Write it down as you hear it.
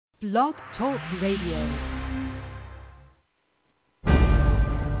Blog Talk Radio.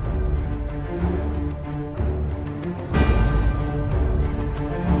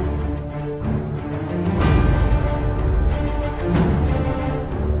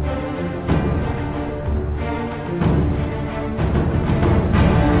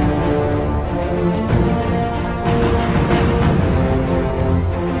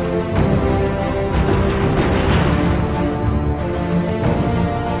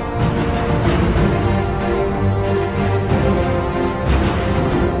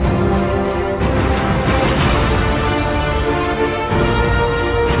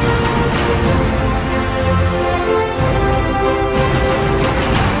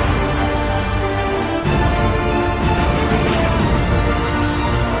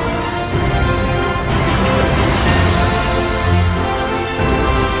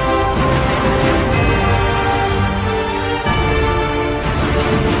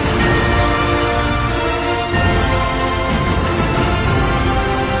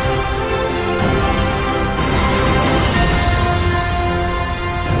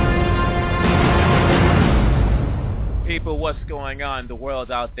 The world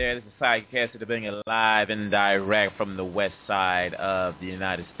out there. This is Sidecast being live and direct from the west side of the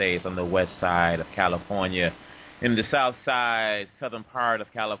United States, on the west side of California, in the south side, southern part of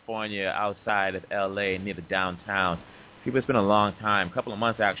California, outside of LA, near the downtown. People, it's been a long time, a couple of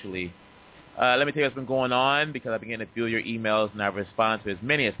months actually. Let me tell you what's been going on, because I've been getting to view your emails and I respond to as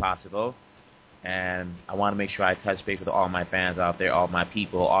many as possible. And I want to make sure I touch base with all my fans out there, all my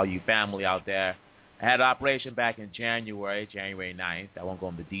people, all you family out there. I had an operation back in January 9th. I won't go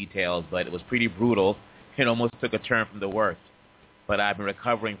into details, but it was pretty brutal. It almost took a turn from the worst. But I've been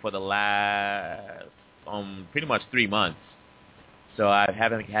recovering for the last pretty much 3 months. So I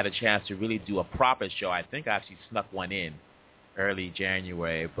haven't had a chance to really do a proper show. I think I actually snuck one in early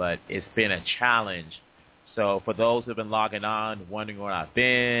January, but it's been a challenge. So for those who have been logging on, wondering where I've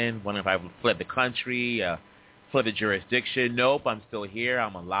been, wondering if I've fled the country, fled the jurisdiction, nope, I'm still here.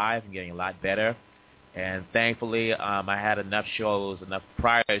 I'm alive. I'm getting a lot better. And thankfully, I had enough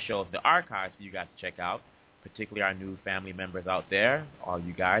prior shows in the archives for you guys to check out, particularly our new family members out there, all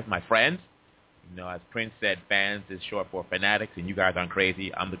you guys, my friends. You know, as Prince said, fans is short for fanatics, and you guys aren't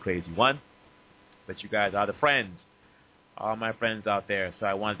crazy. I'm the crazy one. But you guys are the friends, all my friends out there. So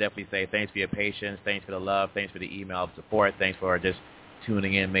I want to definitely say thanks for your patience, thanks for the love, thanks for the email support, thanks for just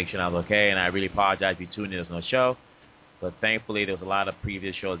tuning in, make sure I was okay. And I really apologize if you tuned in, there's no show. But thankfully, there was a lot of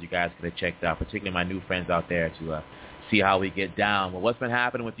previous shows you guys could have checked out, particularly my new friends out there, to see how we get down. Well, what's been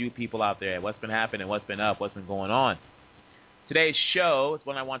happening with you people out there? What's been happening? What's been up? What's been going on? Today's show is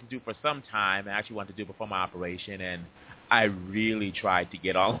one I want to do for some time. I actually wanted to do before my operation, and I really tried to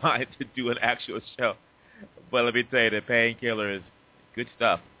get online to do an actual show. But let me tell you, the painkiller is good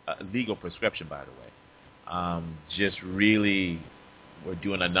stuff. Legal prescription, by the way. Just really... were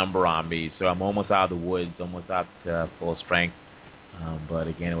doing a number on me, so I'm almost out of the woods, almost out to full strength. But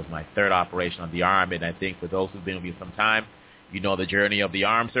again, it was my third operation on the arm, and I think for those who've been with me some time, you know the journey of the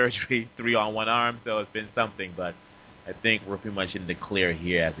arm surgery, 3 on 1 arm, so it's been something, but I think we're pretty much in the clear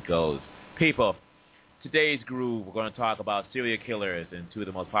here as it goes. People, today's groove, we're going to talk about serial killers, and 2 of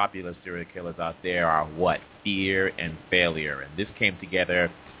the most popular serial killers out there are what? Fear and failure. And this came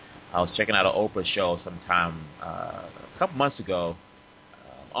together, I was checking out an Oprah show sometime a couple months ago,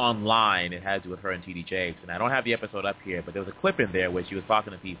 online. It had to do with her and T.D. Jakes, and I don't have the episode up here, but there was a clip in there where she was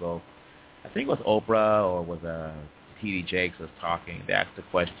talking to people. I think it was Oprah or was T.D. Jakes was talking. They asked a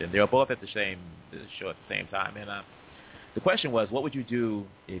question. They were both at the show at the same time, and the question was, what would you do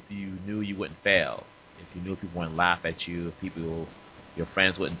if you knew you wouldn't fail? If you knew people wouldn't laugh at you, if your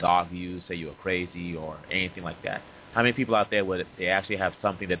friends wouldn't dog you, say you were crazy or anything like that? How many people out there would, if they actually have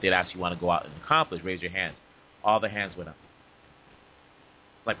something that they'd actually want to go out and accomplish? Raise your hands. All the hands went up.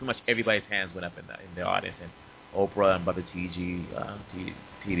 Like pretty much everybody's hands went up in the audience, and Oprah and Brother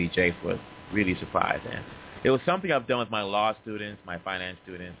T.D. Jakes was really surprised. And it was something I've done with my law students, my finance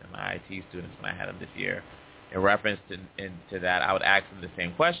students, and my IT students when I had them this year. In reference to that, I would ask them the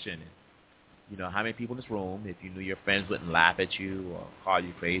same question. You know, how many people in this room, if you knew your friends wouldn't laugh at you or call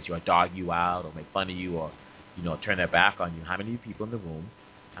you crazy or dog you out or make fun of you or, you know, turn their back on you, how many people in the room,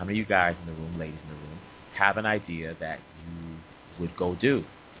 how many of you guys in the room, ladies in the room, have an idea that you would go do,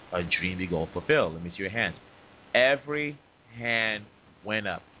 a dream you go fulfill? Let me see your hands. Every hand went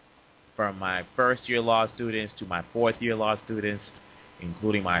up, from my first-year law students to my fourth-year law students,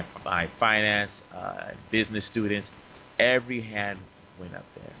 including my finance business students. Every hand went up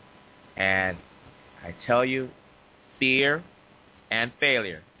there. And I tell you, fear and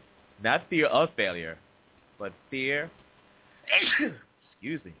failure, not fear of failure, but fear,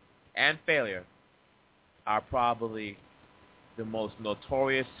 excuse me, and failure are probably the most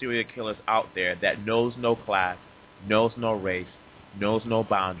notorious serial killers out there that knows no class, knows no race, knows no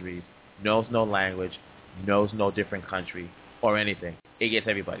boundaries, knows no language, knows no different country or anything. It gets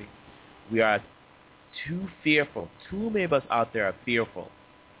everybody. We are too fearful. Too many of us out there are fearful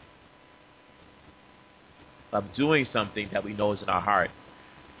of doing something that we know is in our heart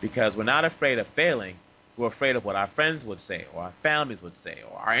because we're not afraid of failing. We're afraid of what our friends would say or our families would say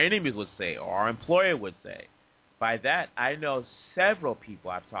or our enemies would say or our employer would say. By that, I know several people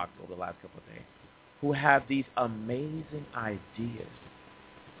I've talked to over the last couple of days who have these amazing ideas.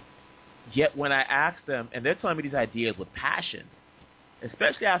 Yet when I ask them, and they're telling me these ideas with passion,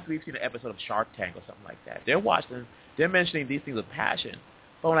 especially after we've seen an episode of Shark Tank or something like that, they're mentioning these things with passion.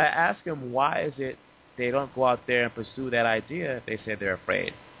 But when I ask them why is it they don't go out there and pursue that idea, they say they're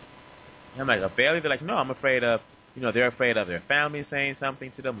afraid. I'm like, a failure? They're like, no, I'm afraid of, they're afraid of their family saying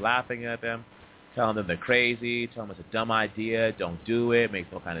something to them, laughing at them, telling them they're crazy, telling them it's a dumb idea, don't do it, makes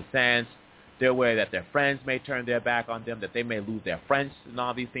no kind of sense. They're worried that their friends may turn their back on them, that they may lose their friends and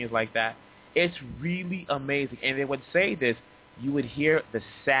all these things like that. It's really amazing. And they would say this, you would hear the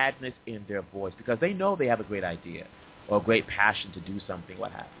sadness in their voice because they know they have a great idea or a great passion to do something,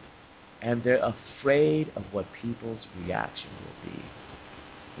 what have you. And they're afraid of what people's reaction will be.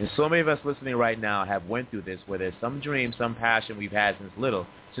 And so many of us listening right now have went through this where there's some dream, some passion we've had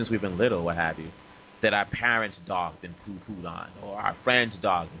since we've been little, what have you, that our parents dogged and poo-pooed on, or our friends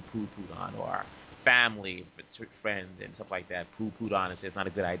dogged and poo-pooed on, or our family, friends, and stuff like that poo-pooed on and said it's not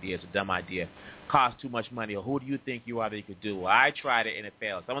a good idea, it's a dumb idea, costs too much money, or who do you think you are that you could do? Well, I tried it and it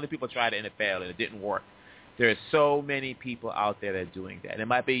failed. Some of the people tried it and it failed and it didn't work. There are so many people out there that are doing that, and it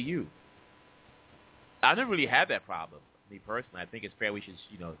might be you. I've never really had that problem, me personally. I think it's fair we should,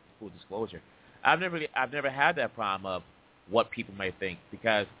 full disclosure. I've never had that problem of what people may think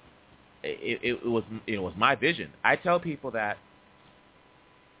because it was my vision. I tell people that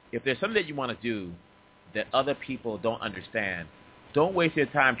if there's something that you want to do that other people don't understand, don't waste your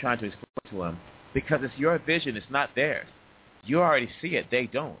time trying to explain to them because it's your vision. It's not theirs. You already see it. They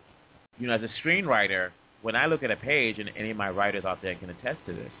don't. As a screenwriter, when I look at a page, and any of my writers out there can attest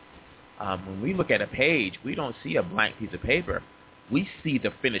to this, when we look at a page, we don't see a blank piece of paper. We see the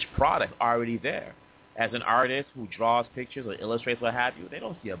finished product already there. As an artist who draws pictures or illustrates what have you, they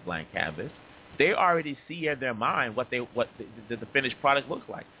don't see a blank canvas. They already see in their mind what the finished product looks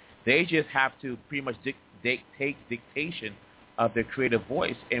like. They just have to pretty much take dictation of their creative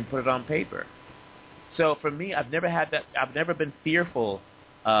voice and put it on paper. So for me, I've never had that. I've never been fearful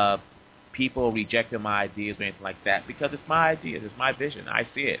of people rejecting my ideas or anything like that because it's my ideas, it's my vision. I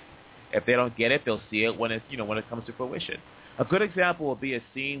see it. If they don't get it, they'll see it when it comes to fruition. A good example will be a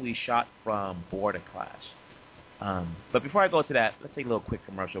scene we shot from Border Clash. But before I go to that, let's take a little quick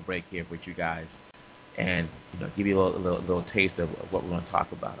commercial break here with you guys, and give you a little taste of what we're going to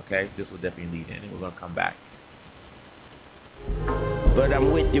talk about. Okay, this will definitely lead in, and we're going to come back. But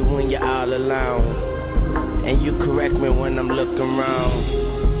I'm with you when you're all alone, and you correct me when I'm looking wrong.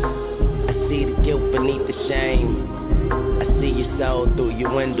 I see the guilt beneath the shame. I see your soul through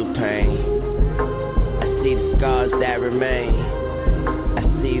your window pane. I see the scars that remain. I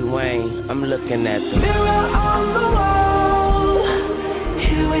see Wayne, I'm looking at the mirror on the wall.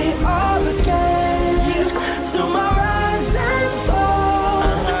 Here we are again. Through my rise and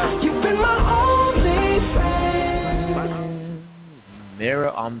fall. You've been my only friend.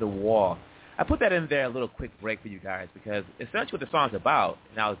 Mirror on the wall. I put that in there, a little quick break for you guys, because essentially what the song's about,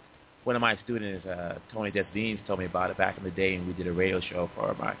 and one of my students, Tony Desdeens, told me about it back in the day, and we did a radio show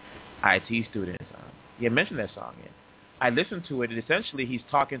for my IT students. He had mentioned that song. And I listened to it, and essentially he's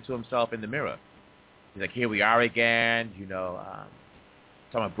talking to himself in the mirror. He's like, here we are again,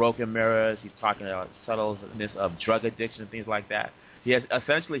 talking about broken mirrors. He's talking about subtleness of drug addiction and things like that.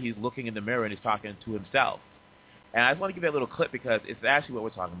 Essentially, he's looking in the mirror, and he's talking to himself. And I just want to give you a little clip because it's actually what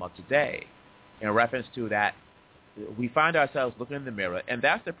we're talking about today in reference to that. We find ourselves looking in the mirror, and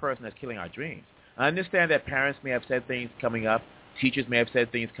that's the person that's killing our dreams. I understand that parents may have said things coming up, teachers may have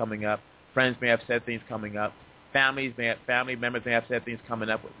said things coming up, friends may have said things coming up, family members may have said things coming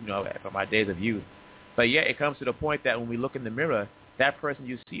up, from our days of youth. But yeah, it comes to the point that when we look in the mirror, that person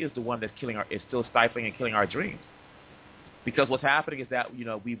you see is the one that's is still stifling and killing our dreams. Because what's happening is that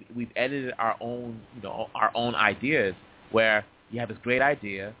we've edited our own ideas where you have this great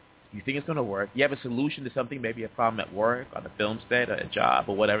idea. You think it's going to work. You have a solution to something, maybe a problem at work, on a film set, or a job,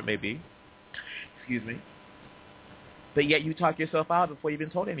 or whatever it may be. Excuse me. But yet you talk yourself out before you've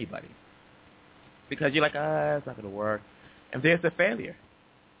even told anybody. Because you're like, it's not going to work. And there's the failure.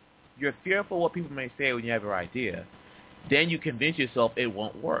 You're fearful what people may say when you have your idea. Then you convince yourself it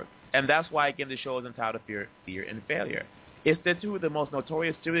won't work. And that's why, again, the show is entitled Fear and Failure. It's the two of the most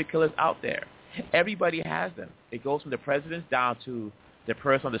notorious serial killers out there. Everybody has them. It goes from the presidents down to the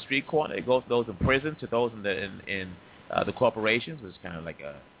person on the street corner. It goes to those in prison to those in the corporations, which is kind of like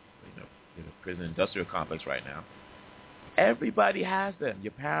a prison industrial complex right now. Everybody has them.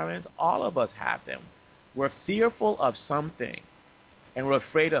 Your parents, all of us have them. We're fearful of something, and we're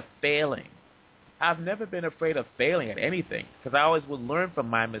afraid of failing. I've never been afraid of failing at anything because I always would learn from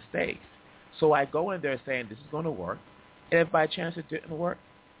my mistakes. So I go in there saying, this is going to work. And if by chance it didn't work,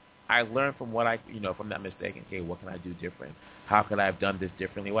 I learn from what from that mistake. And, okay, what can I do different? How could I have done this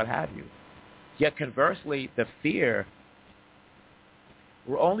differently? What have you? Yet conversely, the fear,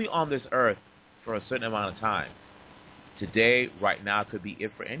 we're only on this earth for a certain amount of time. Today, right now, could be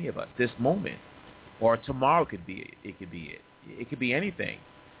it for any of us. This moment, or tomorrow could be it. It could be it. It could be anything.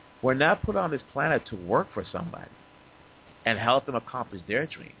 We're not put on this planet to work for somebody and help them accomplish their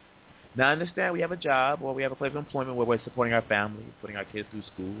dreams. Now, I understand we have a job or we have a place of employment where we're supporting our family, putting our kids through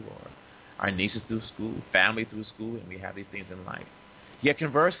school or our nieces through school, family through school, and we have these things in life. Yet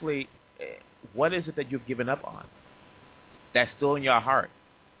conversely, what is it that you've given up on that's still in your heart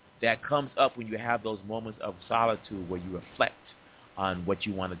that comes up when you have those moments of solitude where you reflect on what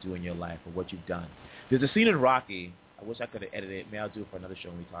you want to do in your life or what you've done? There's a scene in Rocky. I wish I could have edited it. Maybe I'll do it for another show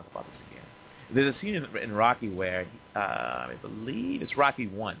when we talk about this again. There's a scene in Rocky where I believe it's Rocky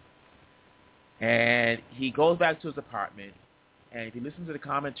 1. And he goes back to his apartment, and if you listen to the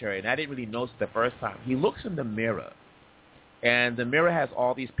commentary, and I didn't really notice it the first time, he looks in the mirror, and the mirror has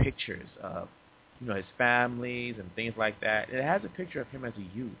all these pictures of, his families and things like that. And it has a picture of him as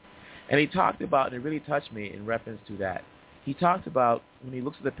a youth. And he talked about, and it really touched me in reference to that, he talked about when he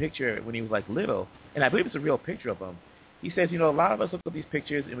looks at the picture when he was like little, and I believe it's a real picture of him. He says, a lot of us look at these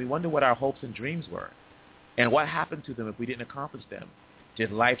pictures and we wonder what our hopes and dreams were and what happened to them if we didn't accomplish them.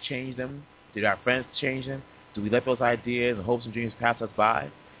 Did life change them? Did our friends change them? Do we let those ideas and hopes and dreams pass us by?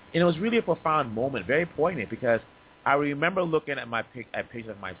 And it was really a profound moment, very poignant, because I remember looking at pictures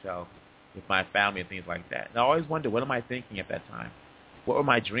of myself with my family and things like that. And I always wonder, what am I thinking at that time? What were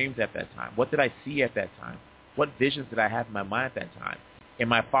my dreams at that time? What did I see at that time? What visions did I have in my mind at that time?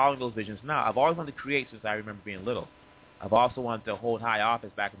 Am I following those visions now? I've always wanted to create since I remember being little. I've also wanted to hold high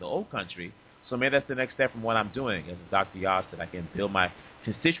office back in the old country. So maybe that's the next step from what I'm doing. As Dr. Yaz said, I can build my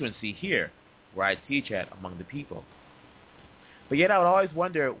constituency here where I teach at among the people. But yet I would always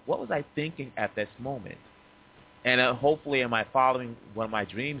wonder, what was I thinking at this moment? And hopefully am I following what my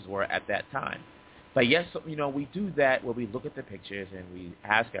dreams were at that time? But yes, we do that where we look at the pictures and we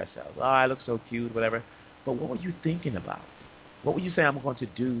ask ourselves, oh, I look so cute, whatever. But what were you thinking about? What would you say I'm going to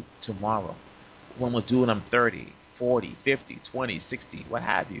do tomorrow? When we'll do when I'm 30, 40, 50, 20, 60, what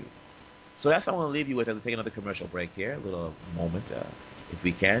have you? So that's what I want to leave you with as we take another commercial break here, a little moment, if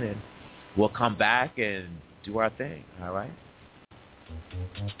we can, and we'll come back and do our thing, all right?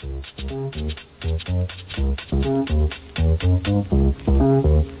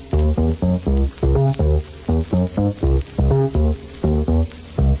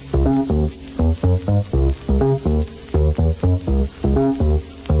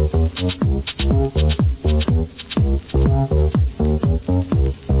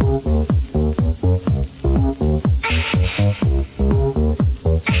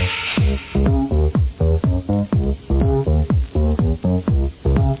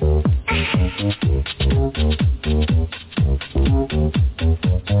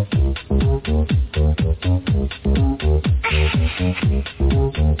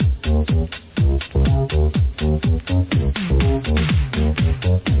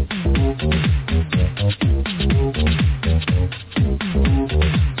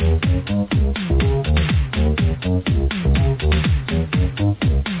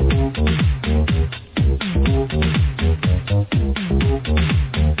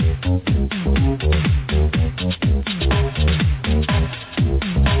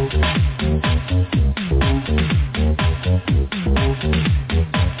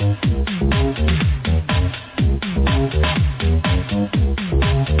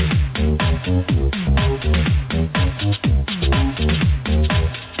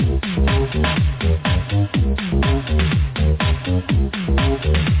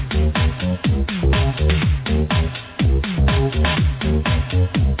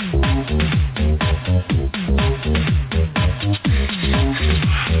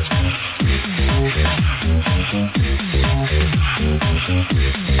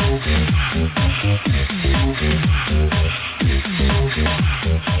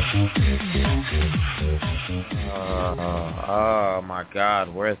 Oh my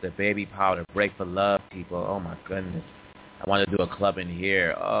God, where's the baby powder? Break for love, people. Oh my goodness. I want to do a club in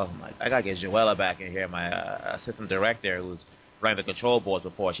here. Oh, I got to get Joella back in here, my assistant director who's running the control boards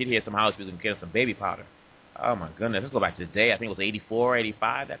before. She'd hear some house music and get some baby powder. Oh, my goodness. Let's go back to the day. I think it was 84,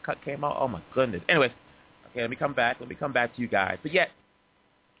 85 that cut came out. Oh, my goodness. Anyways, okay, let me come back. Let me come back to you guys. But yet,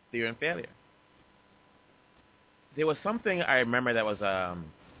 fear and failure. There was something I remember that was,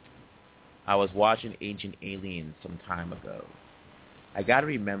 I was watching Ancient Aliens some time ago. I got to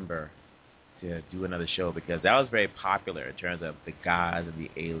remember to do another show because that was very popular in terms of the gods and the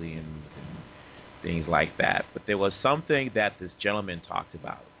aliens and things like that. But there was something that this gentleman talked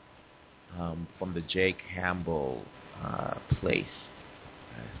about from the J. Campbell place.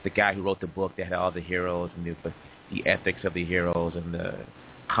 The guy who wrote the book that had all the heroes and the ethics of the heroes and the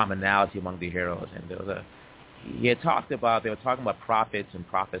commonality among the heroes. And there was they were talking about prophets and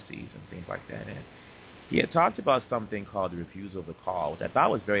prophecies and things like that. And he had talked about something called the refusal of the call, which I thought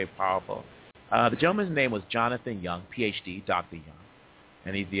was very powerful. The gentleman's name was Jonathan Young, Ph.D., Dr. Young,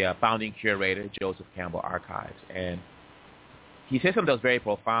 and he's the founding curator, Joseph Campbell Archives. And he said something that was very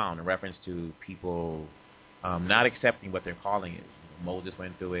profound in reference to people not accepting what their calling is. Moses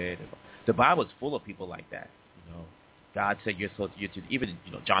went through it. The Bible is full of people like that. God said you're to even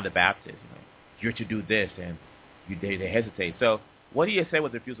John the Baptist. You're to do this, and they hesitate. So what he has said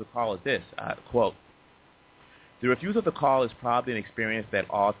with the refusal of call is this, quote, "The refusal of the call is probably an experience that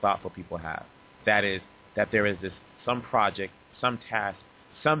all thoughtful people have. That is, that there is some project, some task,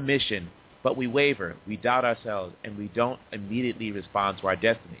 some mission, but we waver, we doubt ourselves, and we don't immediately respond to our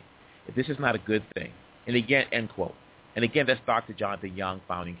destiny. This is not a good thing." And again, end quote. And again, that's Dr. Jonathan Young,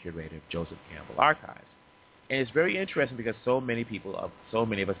 founding curator of Joseph Campbell Archives. And it's very interesting because so many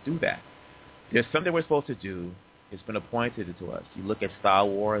of us do that. There's something we're supposed to do. It's been appointed to us. You look at Star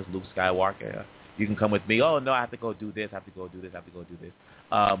Wars, Luke Skywalker. You can come with me. Oh, no, I have to go do this. I have to go do this. I have to go do this.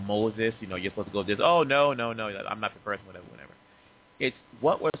 Moses, you're supposed to go do this. Oh, no, I'm not the person, whatever. It's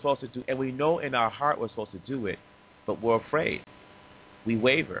what we're supposed to do. And we know in our heart we're supposed to do it, but we're afraid. We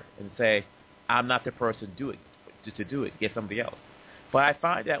waver and say, I'm not the person to do it. Get somebody else. But I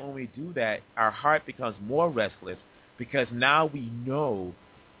find that when we do that, our heart becomes more restless because now we know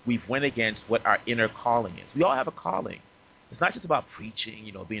we've went against what our inner calling is. We all have a calling. It's not just about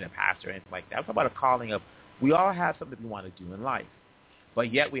preaching, being a pastor or anything like that. It's about a calling of we all have something we want to do in life.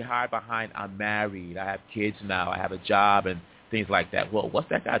 But yet we hide behind, I'm married, I have kids now, I have a job, and things like that. Well, what's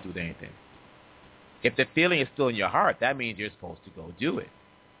that got to do with anything? If the feeling is still in your heart, that means you're supposed to go do it.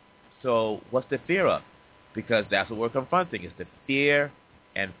 So what's the fear of? Because that's what we're confronting, is the fear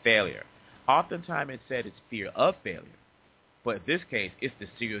and failure. Oftentimes it's said it's fear of failure. But in this case, it's the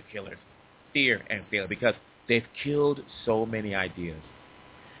serial killer's fear and failure because they've killed so many ideas.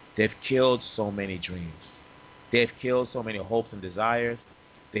 They've killed so many dreams. They've killed so many hopes and desires.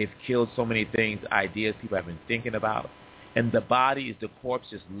 They've killed so many things, ideas people have been thinking about. And the body is the corpse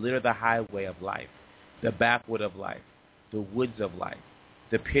just litter the highway of life, the backwood of life, the woods of life,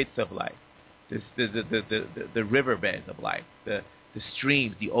 the pits of life, the riverbeds of life, the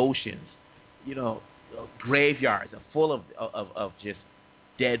streams, the oceans, graveyards are full of just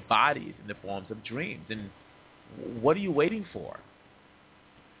dead bodies in the forms of dreams. And what are you waiting for?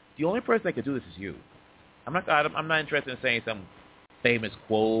 The only person that can do this is you. I'm not interested in saying some famous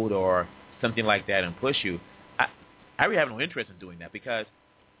quote or something like that and push you. I really have no interest in doing that because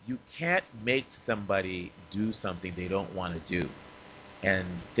you can't make somebody do something they don't want to do and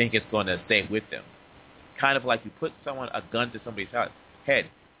think it's going to stay with them. Kind of like you put a gun to somebody's head.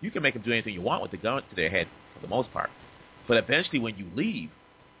 You can make them do anything you want with the gun to their head for the most part. But eventually when you leave,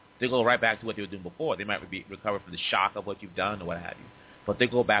 they go right back to what they were doing before. They might recover from the shock of what you've done or what have you. But they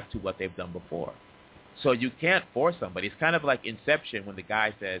go back to what they've done before. So you can't force somebody. It's kind of like Inception when the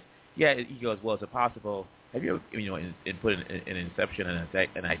guy says, yeah, he goes, well, is it possible? Have you ever, put in Inception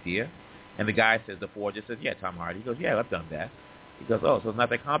an idea? And the guy says, the forger says, yeah, Tom Hardy. He goes, yeah, I've done that. He goes, oh, so it's not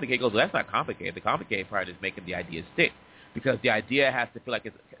that complicated. He goes, well, that's not complicated. The complicated part is making the idea stick. Because the idea has to feel like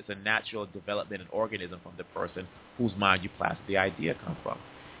it's a natural development and organism from the person whose mind you plastic the idea come from.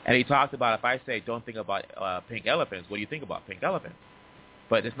 And he talked about, if I say, don't think about pink elephants, what do you think about? Pink elephants.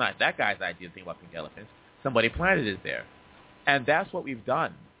 But it's not that guy's idea to think about pink elephants. Somebody planted it there. And that's what we've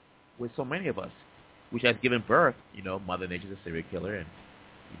done with so many of us, which has given birth, Mother Nature's a serial killer, and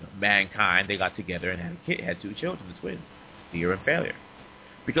mankind, they got together and had two children, the twins, fear and failure.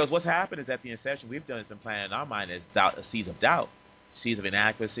 Because what's happened is at the inception, we've done some planning in our mind as seeds of doubt, seeds of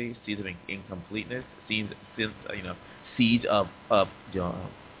inaccuracy, seeds of incompleteness, seeds of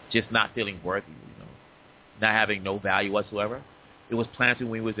just not feeling worthy, not having no value whatsoever. It was planted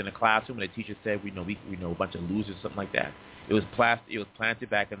when we was in the classroom, and the teacher said, we know a bunch of losers, something like that. It was planted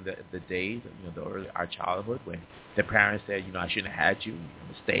back in the days, our childhood, when the parents said, I shouldn't have had you, you're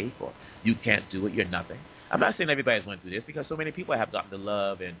a mistake, or you can't do it, you're nothing. I'm not saying everybody's went through this, because so many people have gotten the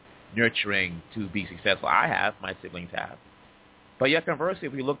love and nurturing to be successful. I have, my siblings have. But yet, conversely,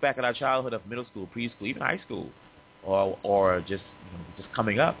 if we look back at our childhood of middle school, preschool, even high school, or just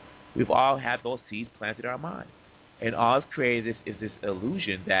coming up, we've all had those seeds planted in our mind. And all it's created is this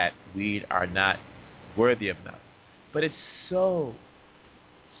illusion that we are not worthy of enough. But it's so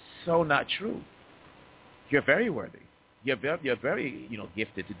not true. You're very worthy. You're very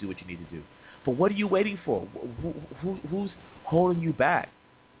gifted to do what you need to do. But what are you waiting for? Who's holding you back?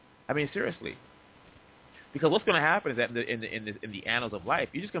 I mean, seriously. Because what's going to happen is that in the annals of life,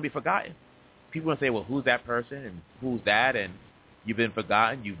 you're just going to be forgotten. People are going to say, well, who's that person and who's that? And you've been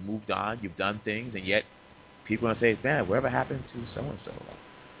forgotten. You've moved on. You've done things. And yet people are going to say, man, whatever happened to so-and-so?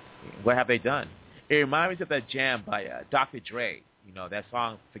 What have they done? It reminds me of that jam by Dr. Dre. That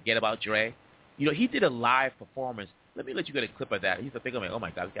song, Forget About Dre. He did a live performance. Let me let you get a clip of that. I used to think, oh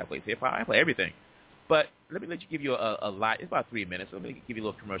my God, this guy plays hip-hop. I play everything. But let me give you a live. It's about 3 minutes. Let me give you a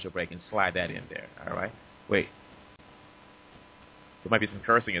little commercial break and slide that in there. All right? Wait. There might be some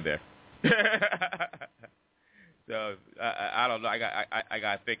cursing in there. So I don't know. I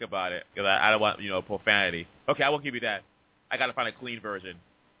got to think about it because I don't want profanity. Okay, I won't give you that. I got to find a clean version,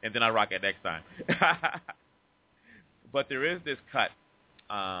 and then I'll rock it next time. But there is this cut,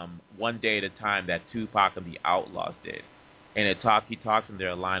 One Day at a Time, that Tupac and the Outlaws did, and he talks in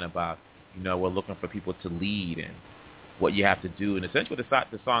their line about we're looking for people to lead and what you have to do, and essentially what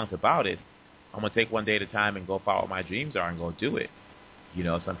the song's about is I'm gonna take one day at a time and go follow what my dreams are and go do it.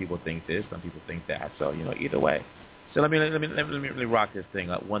 Some people think this, some people think that. So either way. So let me rock this thing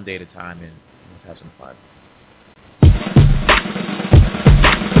up one day at a time and let's have some fun.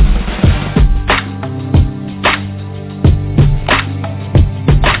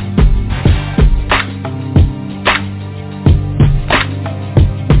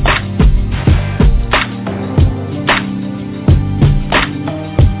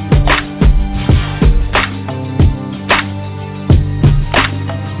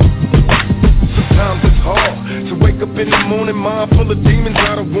 Mind full of demons,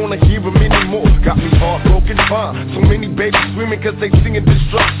 I don't wanna hear them anymore. Got me heartbroken, fine. So many babies screaming cause they singing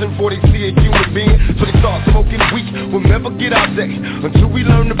destruction before they see a human being. So they start smoking weed. We'll never get our day until we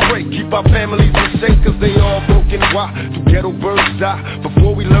learn to pray. Keep our families in shape cause they all broken. Why do ghetto birds die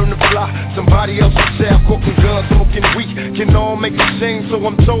before we learn to fly? Somebody else will say I'm cooking guns, smoking weed can all make a change, so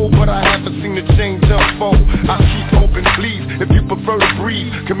I'm told, but I haven't seen the change unfold. I keep hoping, please, if you prefer to breathe.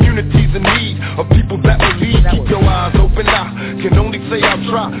 Communities in need of people that will lead. Keep your eyes open. I can only say I'll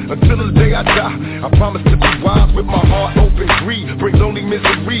try until the day I die. I promise to be wise with my heart open. Greed brings only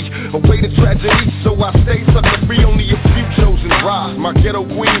misery, away to tragedy. So I stay sucker free, only a few chosen rise. My ghetto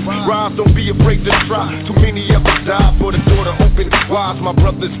queen, rise, don't be afraid to try. Too many others die for the door to open wise. My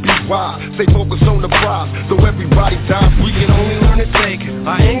brothers be wise, stay focused on the prize. So everybody dies, we can only learn to take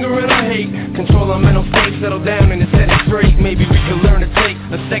our anger and our hate, control our mental state, settle down and set it straight. Maybe we can learn to take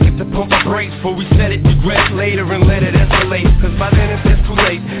a second to pump our brakes before we set it, regret later and let it escalate. Cause by then it's just too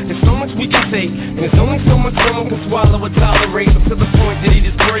late. There's so much we can say, and there's only so much someone can swallow or tolerate. But to the point that he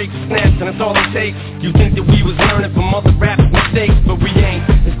just breaks, snaps, and that's all it takes. You think that we was learning from other rappers' mistakes, but we ain't.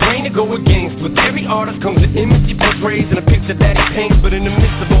 It's plain to go against. With every artist comes an image he portrays and a picture that he paints. But in the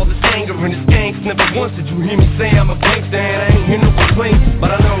midst of all this anger and this angst, never once did you hear me say I'm a gangster, and I ain't hear no complaints.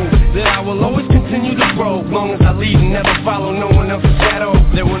 But I know that I will always continue to grow, long as I lead and never follow no one else's shadow.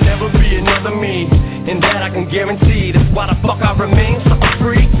 There will never be another me, and that I can guarantee. That's why the fuck I remain sucker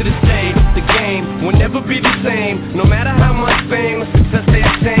free to this day. The game will never be the same, no matter how much fame or success they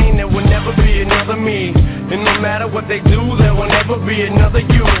attain. There will never be another me, and no matter what they do, there will never be another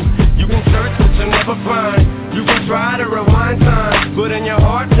you. You can search but you'll never find. You can try to rewind time, but in your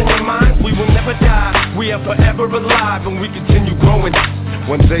hearts and your minds we will never die. We are forever alive and we continue growing.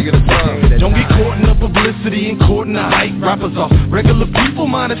 One day at a time. Don't get caught in the publicity and caught in the hype. Rappers are regular people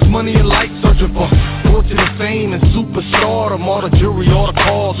minus money and light, searching for fortune and fame and superstardom. All the jury, all the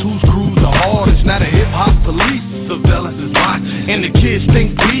calls, whose crews the hardest. Now the hip-hop police, surveillance is watch, and the kids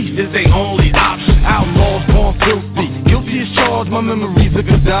think beef is their only option. Outlaws born filthy, guilty as charged. My memories are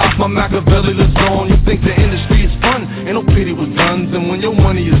gonna die, my Machiavelli lives on. You think the industry is fun, ain't no pity with guns. And when your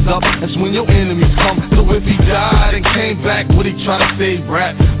money is up, that's when your enemies come. So if he died and came back, would he try to save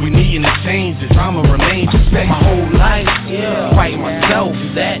rap? We needin' to change this, I'ma remain. I spent my whole life fighting myself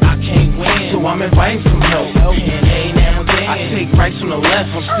that I can't win, so I'm inviting some help. And now and then I take rights from the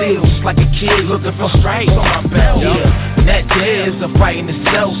left, I'm still just like a kid looking for stripes on my belt. Yeah, that day is a fight in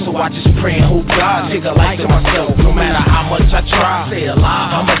itself, so I just pray and hope God take a life to myself. No matter how much I try, stay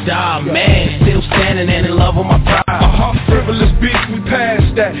alive, I'ma die, man. Still standing and in love with my pride. Frivolous beef, we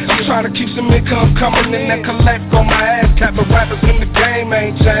passed that. I'm trying to keep some income coming in and collect on my ass cap, but rappers in the game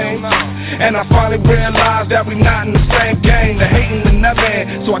ain't changed. And I finally realized that we not in the same game. The hating the never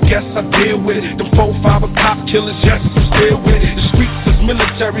end, so I guess I deal with it. The 4-5 cop killers, yes, I'm still with it. The streets is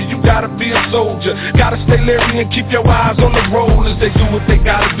military, you gotta be a soldier. Gotta stay leery and keep your eyes on the road as they do what they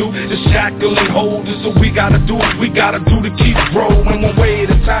gotta do. The shackle and hold is what we gotta do. We gotta do to keep growing one way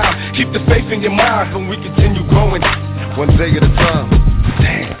at a time. Keep the faith in your mind and we continue growing one day at a time.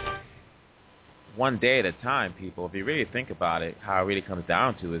 Damn. One day at a time, people. If you really think about it, how it really comes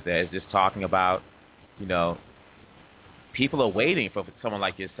down to is that it's just talking about, you know, people are waiting for someone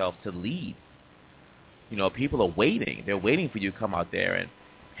like yourself to lead. You know, people are waiting. They're waiting for you to come out there and,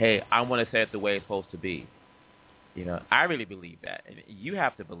 hey, I want to say it the way it's supposed to be. You know, I really believe that. And you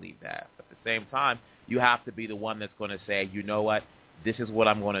have to believe that. But at the same time, you have to be the one that's going to say, you know what, this is what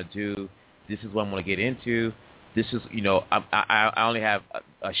I'm going to do. This is what I'm going to get into. This is, you know, I only have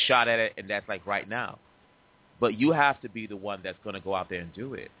a shot at it, and that's like right now. But you have to be the one that's going to go out there and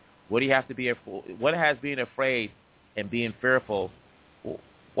do it. What do you have to be? What has being afraid and being fearful,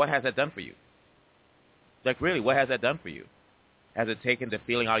 what has that done for you? Like, really, what has that done for you? Has it taken the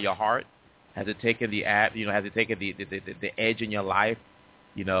feeling out of your heart? Has it taken the has it taken the edge in your life,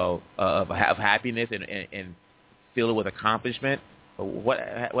 you know, of happiness and fill it with accomplishment? What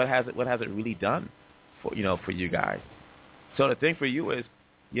has it really done for you guys? So the thing for you is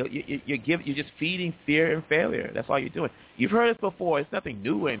you're just feeding fear and failure. That's all you're doing. You've heard this before. It's nothing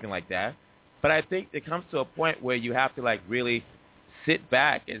new or anything like that. But I think it comes to a point where you have to like really sit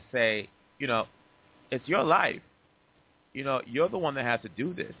back and say, you know, it's your life. You know, you're the one that has to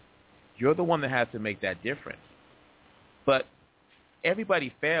do this. You're the one that has to make that difference. But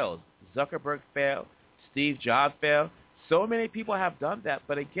everybody fails. Zuckerberg failed. Steve Jobs failed. So many people have done that.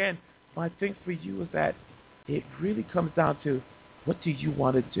 But again, my thing for you is that it really comes down to, what do you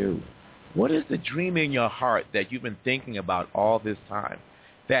want to do? What is the dream in your heart that you've been thinking about all this time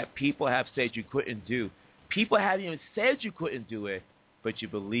that people have said you couldn't do? People haven't even said you couldn't do it, but you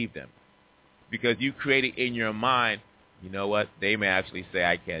believe them. Because you created in your mind, you know what, they may actually say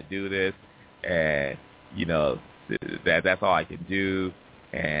I can't do this, and, you know, that's all I can do,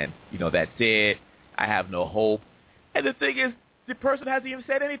 and, you know, that's it. I have no hope. And the thing is, the person hasn't even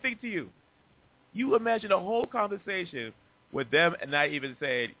said anything to you. You imagine a whole conversation with them and not even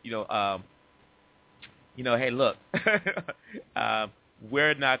saying, hey, look,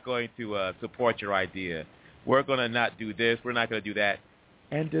 we're not going to support your idea. We're going to not do this. We're not going to do that.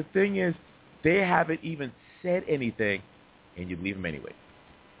 And the thing is, they haven't even said anything, and you leave them anyway.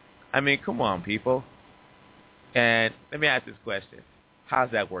 I mean, come on, people. And let me ask this question.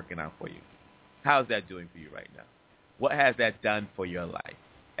 How's that working out for you? How's that doing for you right now? What has that done for your life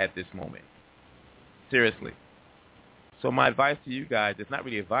at this moment? Seriously. So my advice to you guys, it's not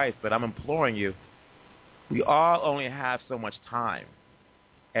really advice, but I'm imploring you, we all only have so much time.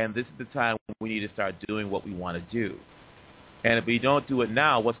 And this is the time we need to start doing what we want to do. And if we don't do it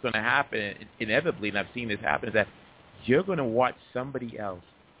now, what's going to happen inevitably, and I've seen this happen, is that you're going to watch somebody else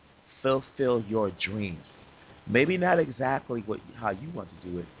fulfill your dreams. Maybe not exactly how you want to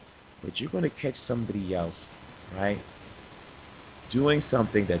do it, but you're going to catch somebody else, right, doing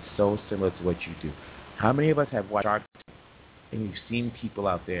something that's so similar to what you do. How many of us have watched Shark Tank and we've seen people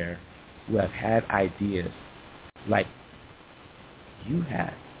out there who have had ideas like you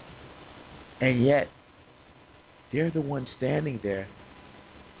had, and yet they're the ones standing there,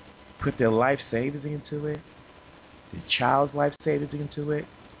 put their life savings into it, their child's life savings into it,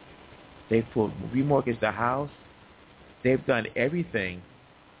 they remortgaged the house, they've done everything,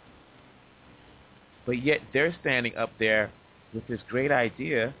 but yet they're standing up there with this great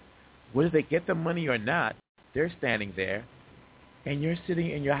idea. Whether they get the money or not, they're standing there, and you're sitting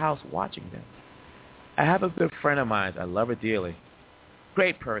in your house watching them. I have a good friend of mine. I love her dearly.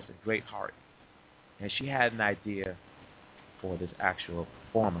 Great person, great heart. And she had an idea for this actual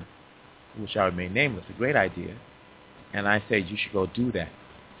performer, which I remain nameless. A great idea. And I said, you should go do that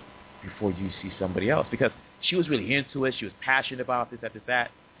before you see somebody else. Because she was really into it. She was passionate about this,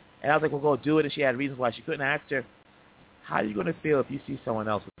 that. And I was like, well, go do it. And she had reasons why she couldn't. I asked her, how are you going to feel if you see someone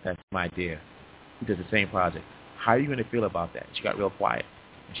else with that same idea who does the same project? How are you going to feel about that? She got real quiet,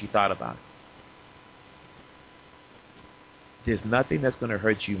 and she thought about it. There's nothing that's going to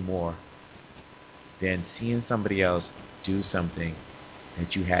hurt you more than seeing somebody else do something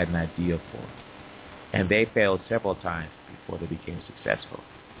that you had an idea for. And they failed several times before they became successful.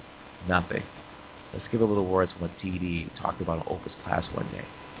 Nothing. Let's give a little words from what TD talked about in Opus class one day.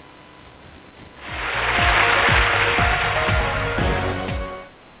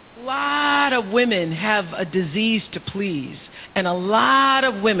 A lot of women have a disease to please. And a lot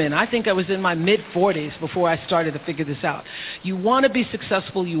of women, I think I was in my mid-40s before I started to figure this out. You want to be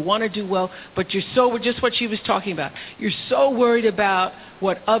successful, you want to do well, but you're so, just what she was talking about, you're so worried about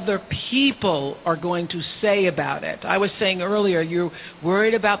what other people are going to say about it. I was saying earlier, you're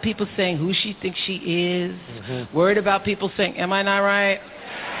worried about people saying who she thinks she is, worried about people saying, am I not right?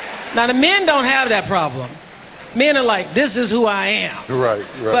 Now, the men don't have that problem. Men are like, this is who I am. Right.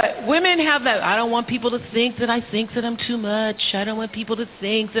 But women have that. I don't want people to think that I'm too much. I don't want people to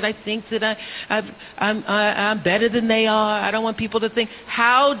think that I'm better than they are. I don't want people to think.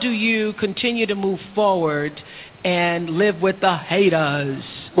 How do you continue to move forward and live with the haters?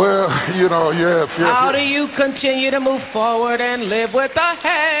 Well, How do you continue to move forward and live with the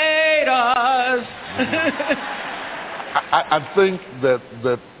haters? I think that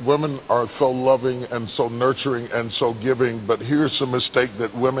women are so loving and so nurturing and so giving, but here's a mistake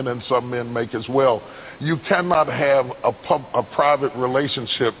that women and some men make as well. You cannot have a private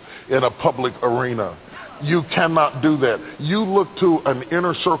relationship in a public arena. You cannot do that. You look to an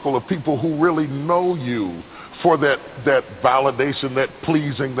inner circle of people who really know you for that validation, that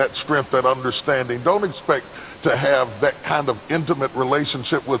pleasing, that strength, that understanding. Don't expect to have that kind of intimate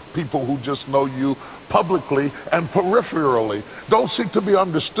relationship with people who just know you publicly and peripherally. Don't seek to be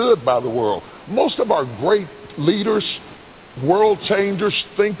understood by the world. Most of our great leaders, world changers,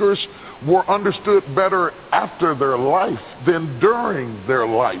 thinkers, were understood better after their life than during their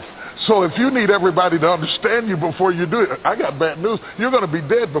life. So if you need everybody to understand you before you do it, I got bad news. You're going to be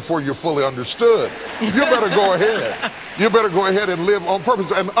dead before you're fully understood. You better go ahead. You better go ahead and live on purpose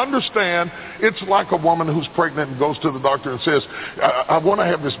and understand it's like a woman who's pregnant and goes to the doctor and says, I want to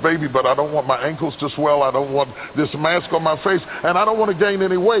have this baby, but I don't want my ankles to swell. I don't want this mask on my face, and I don't want to gain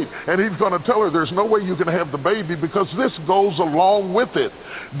any weight. And he's going to tell her there's no way you can have the baby because this goes along with it.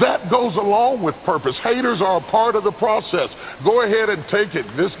 That goes along with purpose. Haters are a part of the process. Go ahead and take it.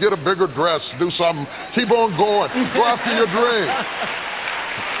 Just get a bigger dress. Do something. Keep on going. Go after your dream.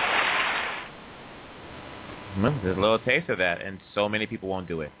 There's a little taste of that, and so many people won't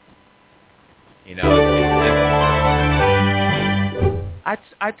do it. I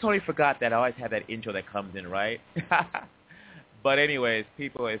totally forgot that I always have that intro that comes in, right? But anyways,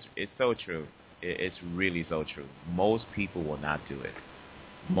 people, it's so true. It's really so true. Most people will not do it.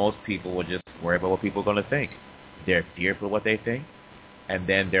 Most people will just worry about what people are going to think. They're fearful of what they think, and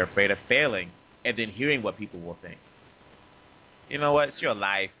then they're afraid of failing, and then hearing what people will think. You know what? It's your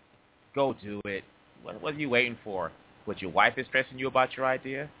life. Go do it. What are you waiting for? What, your wife is stressing you about your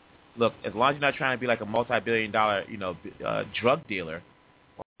idea? Look, as long as you're not trying to be like a multi-billion-dollar, drug dealer,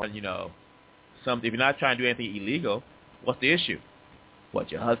 or, if you're not trying to do anything illegal, what's the issue?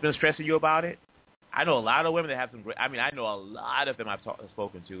 What, your husband's stressing you about it? I know a lot of women that have some great, I know a lot of them I've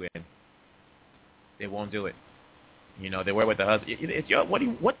spoken to, and they won't do it. They worry with the husband.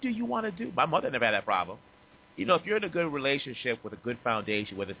 What do you want to do? My mother never had that problem. If you're in a good relationship with a good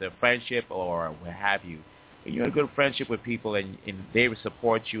foundation, whether it's a friendship or what have you, and you're in a good friendship with people and they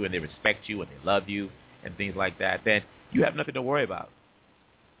support you and they respect you and they love you and things like that, then you have nothing to worry about.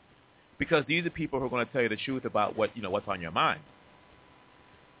 Because these are people who are going to tell you the truth about what's on your mind.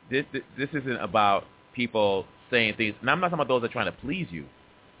 This isn't about people saying things, and I'm not talking about those that are trying to please you,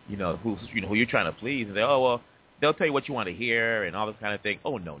 who you're trying to please, and they'll tell you what you want to hear and all this kind of thing.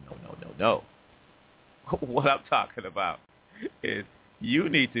 Oh, no. What I'm talking about is you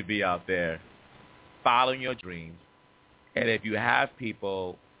need to be out there following your dreams. And if you have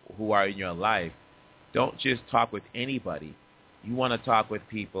people who are in your life, don't just talk with anybody. You want to talk with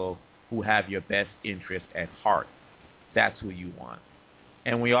people who have your best interest at heart. That's who you want.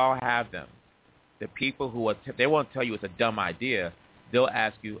 And we all have them. The people who they won't tell you it's a dumb idea. They'll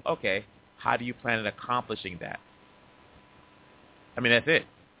ask you, okay, how do you plan on accomplishing that? That's it.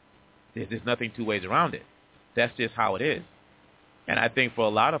 There's nothing two ways around it. That's just how it is. And I think for a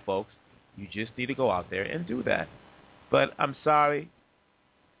lot of folks, you just need to go out there and do that. But I'm sorry.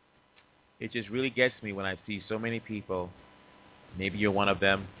 It just really gets me when I see so many people, maybe you're one of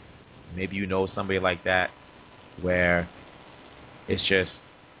them, maybe you know somebody like that, where it's just,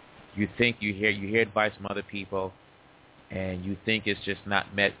 you think you hear advice from other people, and you think it's just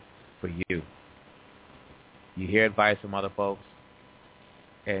not meant for you. You hear advice from other folks,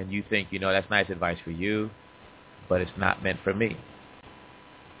 and you think, that's nice advice for you, but it's not meant for me.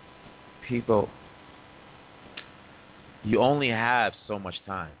 People, you only have so much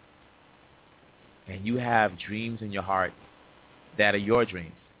time. and you have dreams in your heart that are your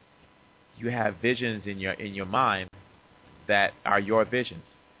dreams. You have visions in your mind that are your visions.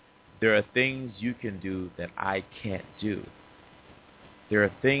 There are things you can do that I can't do. There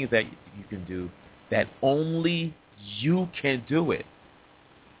are things that you can do that only you can do it.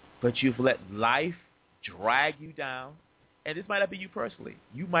 But you've let life drag you down, and this might not be you personally.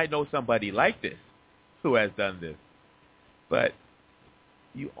 You might know somebody like this who has done this. But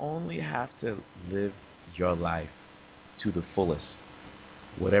you only have to live your life to the fullest,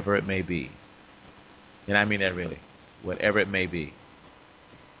 whatever it may be. And I mean that really, whatever it may be.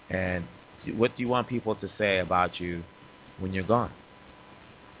 And what do you want people to say about you when you're gone?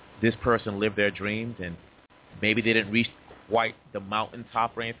 This person lived their dreams, and maybe they didn't reach quite the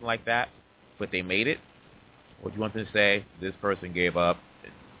mountaintop or anything like that, but they made it? Or do you want them to say, this person gave up,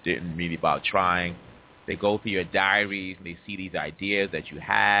 didn't really bother trying? They go through your diaries, and they see these ideas that you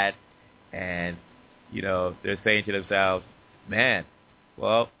had, and, you know, they're saying to themselves, man,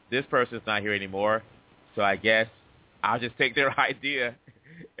 well, this person's not here anymore, so I guess I'll just take their idea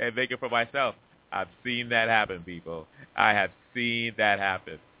and make it for myself. I've seen that happen, people. I have seen that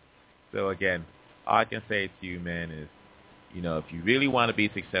happen. So again, all I can say to you, man, is, you know, if you really want to be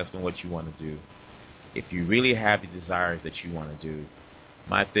successful in what you want to do, if you really have the desires that you want to do,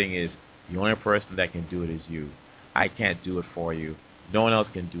 my thing is, the only person that can do it is you. I can't do it for you. No one else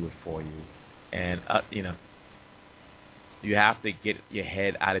can do it for you. And, you know, you have to get your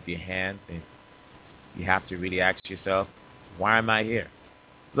head out of your hands, and you have to really ask yourself, why am I here?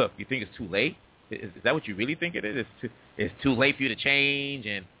 Look, you think it's too late? Is that what you really think it is? It's too late for you to change,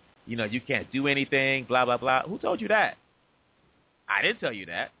 and, you know, you can't do anything, blah, blah, blah. Who told you that? I didn't tell you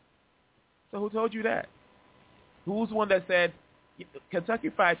that. So who told you that? Who's the one that said, Kentucky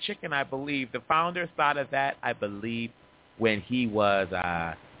Fried Chicken, I believe, the founder started that, I believe, when he was,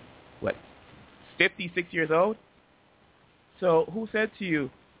 56 years old? So who said to you,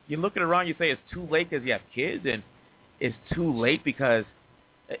 you're looking around, you say it's too late because you have kids, and it's too late because,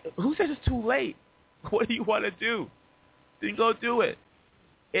 who says it's too late? What do you want to do? Then go do it.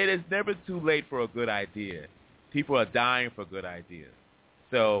 It is never too late for a good idea. People are dying for good ideas.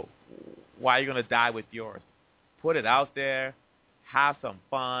 So why are you going to die with yours? Put it out there, have some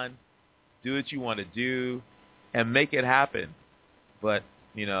fun, do what you want to do, and make it happen. But,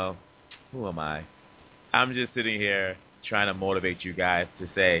 you know, who am I? I'm just sitting here trying to motivate you guys to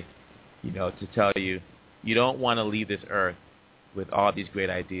say, you know, to tell you, you don't want to leave this earth with all these great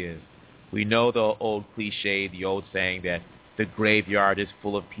ideas. We know the old cliche, the old saying that the graveyard is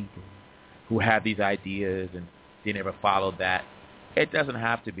full of people who have these ideas and they never followed that. It doesn't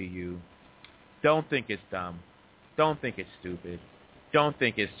have to be you. Don't think it's dumb. Don't think it's stupid. Don't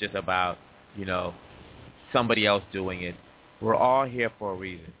think it's just about, you know, somebody else doing it. We're all here for a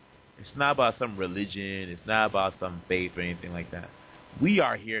reason. It's not about some religion. It's not about some faith or anything like that. We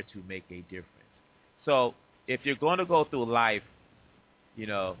are here to make a difference. So if you're going to go through life, you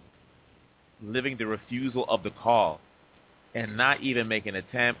know, living the refusal of the call and not even make an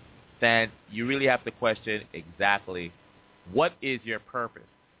attempt, then you really have to question exactly what is your purpose.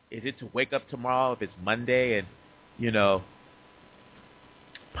 Is it to wake up tomorrow if it's Monday and, you know,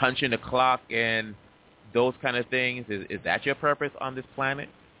 punch in the clock and those kind of things? Is that your purpose on this planet?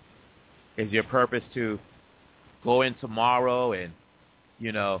 Is your purpose to go in tomorrow and,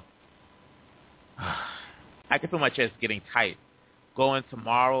 you know, I can feel my chest getting tight. Go in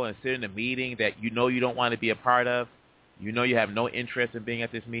tomorrow and sit in a meeting that you know you don't want to be a part of. You know you have no interest in being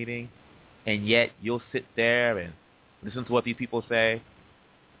at this meeting, and yet you'll sit there and listen to what these people say.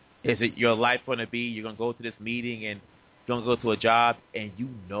 Is it your life going to be you're going to go to this meeting and you're going to go to a job and you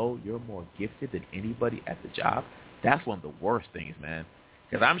know you're more gifted than anybody at the job? That's one of the worst things, man.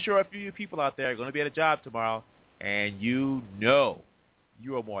 Because I'm sure a few people out there are going to be at a job tomorrow and you know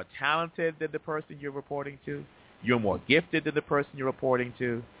you are more talented than the person you're reporting to. You're more gifted than the person you're reporting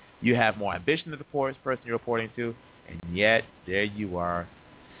to. You have more ambition than the person you're reporting to. And yet, there you are,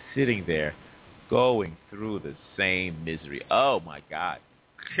 sitting there, going through the same misery. Oh, my God.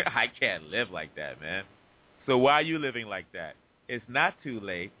 I can't live like that, man. So why are you living like that? It's not too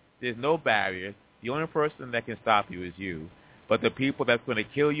late. There's no barriers. The only person that can stop you is you. But the people that's going to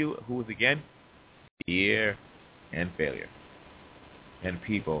kill you, who is again? Fear and failure. And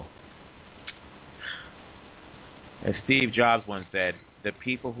people. As Steve Jobs once said, the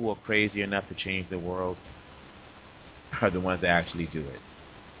people who are crazy enough to change the world are the ones that actually do it.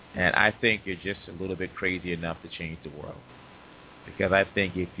 And I think you're just a little bit crazy enough to change the world. Because I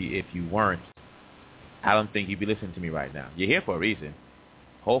think if you weren't, I don't think you'd be listening to me right now. You're here for a reason.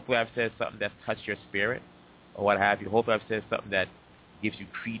 Hopefully I've said something that's touched your spirit or what have you. Hopefully I've said something that gives you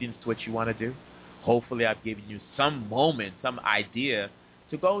credence to what you want to do. Hopefully I've given you some moment, some idea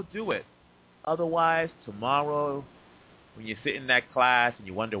to go do it. Otherwise, tomorrow, when you sit in that class and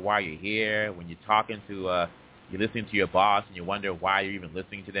you wonder why you're here, when you're talking to, you're listening to your boss and you wonder why you're even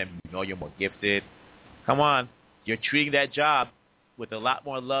listening to them, you know you're more gifted. Come on, you're treating that job with a lot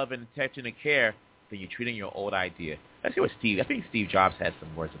more love and attention and care than you're treating your old idea. Let's see what I think Steve Jobs has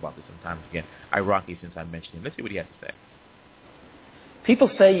some words about this sometimes again, ironically since I mentioned him. Let's see what he has to say. People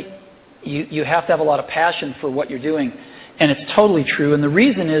say you have to have a lot of passion for what you're doing, and it's totally true. And the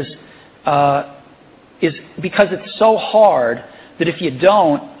reason is because it's so hard that if you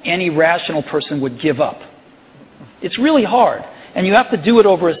don't, any rational person would give up. It's really hard, and you have to do it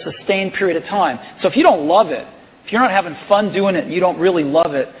over a sustained period of time. So if you don't love it, if you're not having fun doing it and you don't really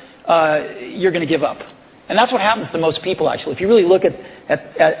love it, you're going to give up. And that's what happens to most people, actually. If you really look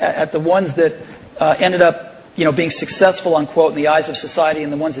at the ones that ended up being successful, unquote, in the eyes of society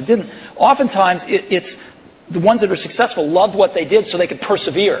and the ones that didn't, oftentimes it's the ones that are successful loved what they did so they could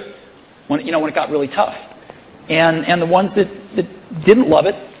persevere when it got really tough. And the ones that didn't love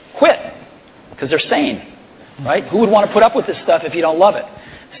it quit because they're sane, right? Who would want to put up with this stuff if you don't love it?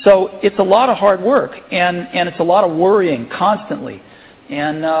 So it's a lot of hard work, and it's a lot of worrying constantly.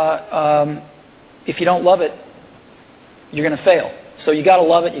 And if you don't love it, you're going to fail. So you got to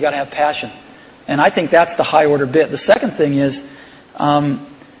love it. You got to have passion. And I think that's the high order bit. The second thing is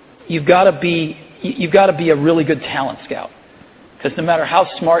you've got to be a really good talent scout, because no matter how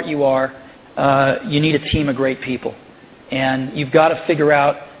smart you are, you need a team of great people, and you've got to figure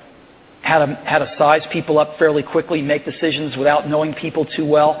out how to size people up fairly quickly, make decisions without knowing people too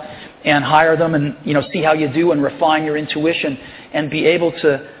well, and hire them, and see how you do and refine your intuition, and be able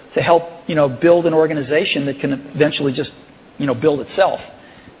to help build an organization that can eventually just build itself.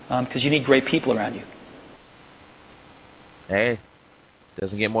 Because you need great people around you. Hey,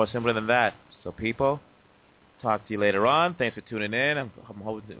 doesn't get more simpler than that. So people, talk to you later on. Thanks for tuning in. I'm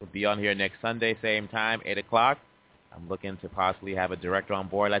hoping to be on here next Sunday, same time, 8 o'clock. I'm looking to possibly have a director on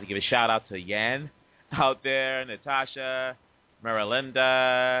board. I'd like to give a shout-out to Yan out there, Natasha,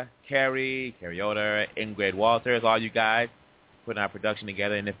 Marilinda, Carrie Yoder, Ingrid Walters, all you guys putting our production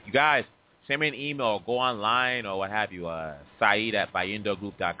together. And if you guys send me an email, go online, or what have you,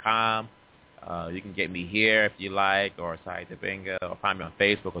 Saeed@bayindogroup.com. You can get me here if you like, or Saeed Tabinga, or find me on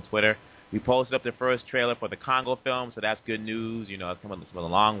Facebook or Twitter. We posted up the first trailer for the Congo film, so that's good news. It's come a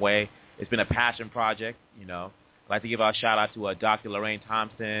long way. It's been a passion project, I'd like to give a shout-out to Dr. Lorraine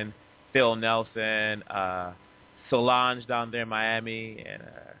Thompson, Phil Nelson, Solange down there in Miami, and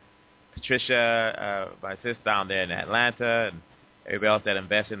Patricia, my sister down there in Atlanta, and everybody else that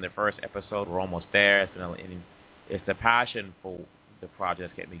invested in the first episode. We're almost there. It's the passion for the project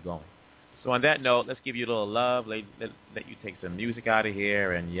that's kept me going. So on that note, let's give you a little love. Let you take some music out of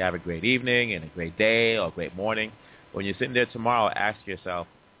here, and you have a great evening and a great day or a great morning. When you're sitting there tomorrow, ask yourself,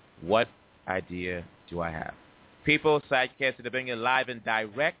 what idea do I have? People, Sidecast to the Bingo, live and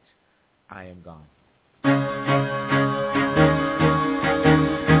direct. I am gone.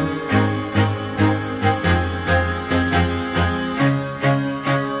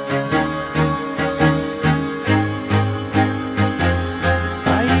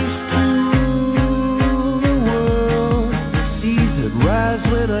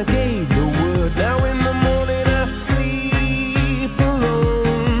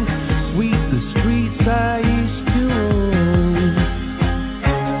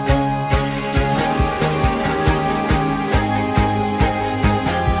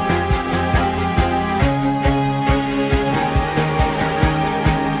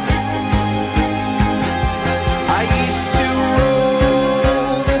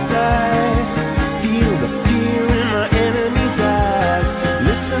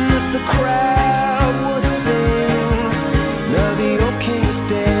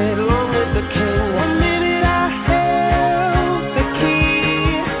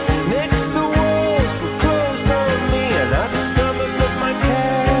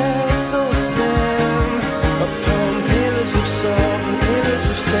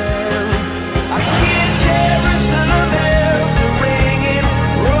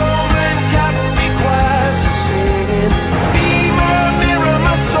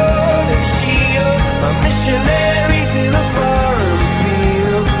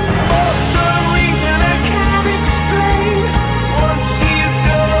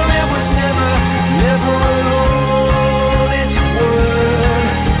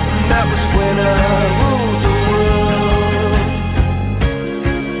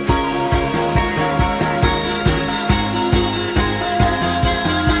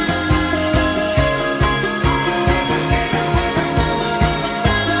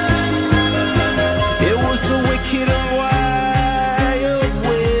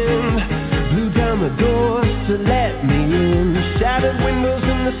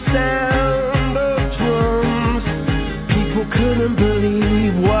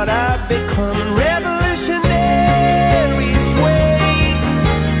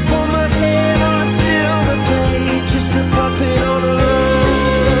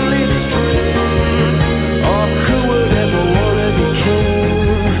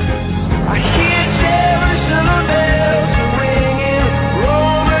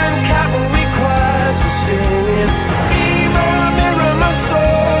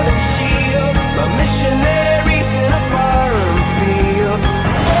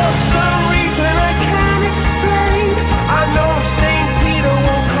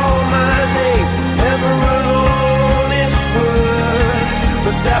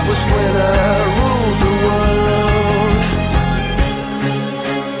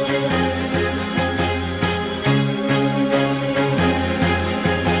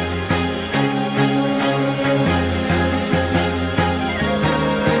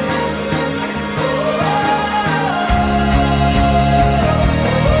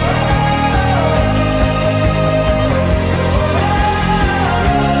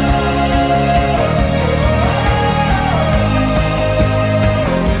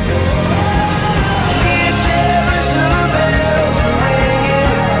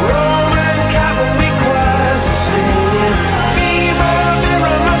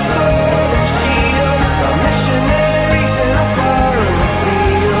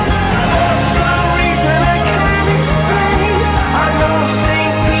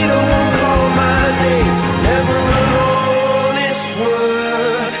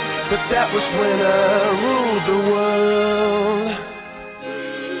 that was when I ruled the world.